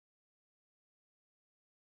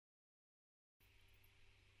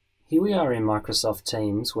Here we are in Microsoft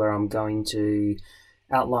Teams, where I'm going to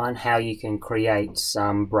outline how you can create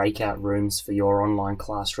some breakout rooms for your online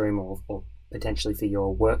classroom or potentially for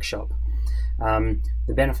your workshop. The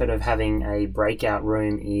benefit of having a breakout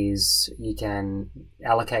room is you can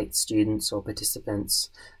allocate students or participants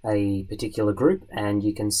a particular group and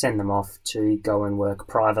you can send them off to go and work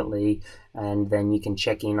privately, and then you can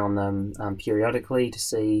check in on them periodically to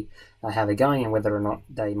see how they're going and whether or not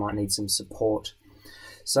they might need some support.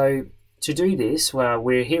 So to do this,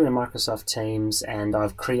 we're here in Microsoft Teams and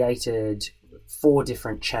I've created 4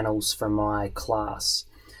 different channels for my class.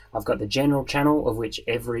 I've got the general channel, of which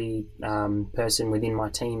every person within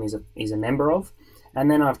my team is a member of,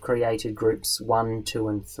 and then I've created groups 1, 2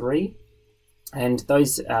 and 3, and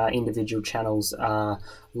those individual channels are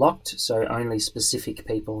locked, so only specific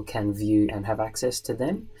people can view and have access to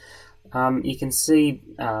them. You can see,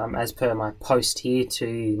 as per my post here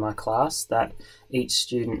to my class, that each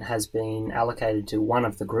student has been allocated to one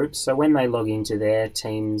of the groups. So when they log into their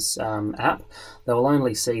Teams app, they will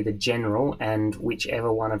only see the general and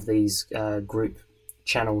whichever one of these group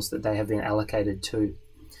channels that they have been allocated to.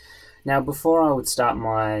 Now, before I would start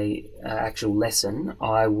my actual lesson,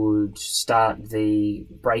 I would start the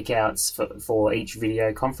breakouts for each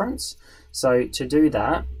video conference. So to do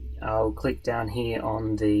that, I'll click down here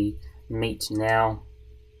on the Meet Now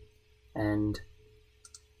and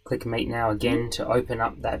click Meet Now again to open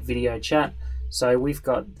up that video chat. So we've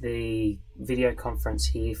got the video conference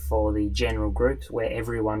here for the general groups where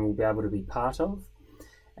everyone will be able to be part of.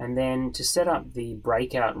 And then to set up the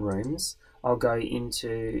breakout rooms, I'll go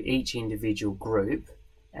into each individual group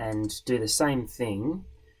and do the same thing.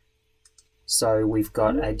 So we've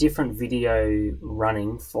got a different video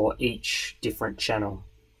running for each different channel.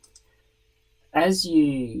 As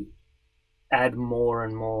you add more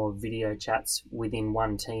and more video chats within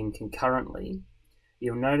one team concurrently,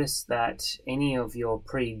 you'll notice that any of your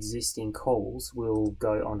pre-existing calls will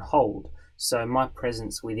go on hold. So my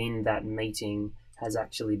presence within that meeting has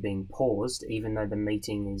actually been paused, even though the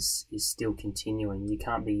meeting is still continuing. You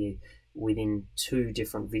can't be within 2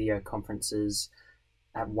 different video conferences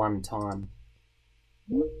at one time.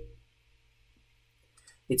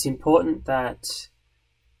 It's important that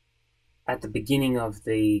at the beginning of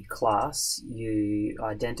the class, you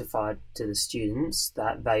identify to the students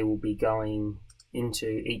that they will be going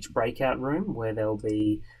into each breakout room where they'll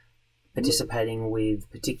be participating with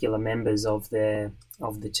particular members of the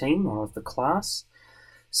team or of the class.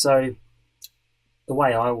 So the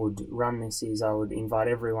way I would run this is I would invite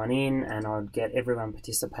everyone in and I'd get everyone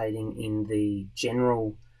participating in the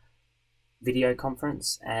general video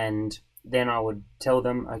conference, and then I would tell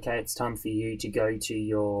them, okay, it's time for you to go to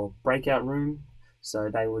your breakout room.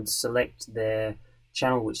 So they would select their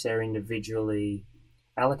channel which they're individually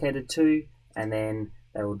allocated to, and then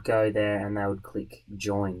they would go there and they would click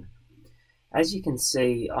join. As you can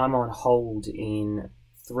see, I'm on hold in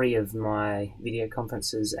 3 of my video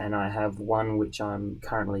conferences and I have 1 which I'm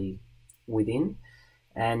currently within.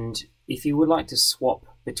 And if you would like to swap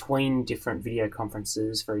between different video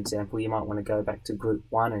conferences, for example, you might want to go back to group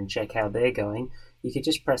 1 and check how they're going, you could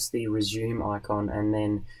just press the resume icon and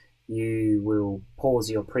then you will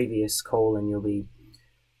pause your previous call and you'll be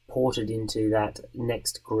ported into that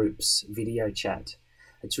next group's video chat.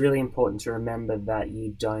 It's really important to remember that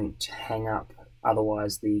you don't hang up,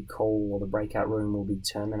 otherwise the call or the breakout room will be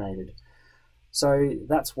terminated. So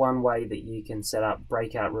that's one way that you can set up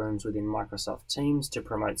breakout rooms within Microsoft Teams to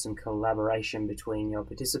promote some collaboration between your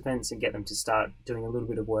participants and get them to start doing a little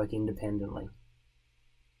bit of work independently.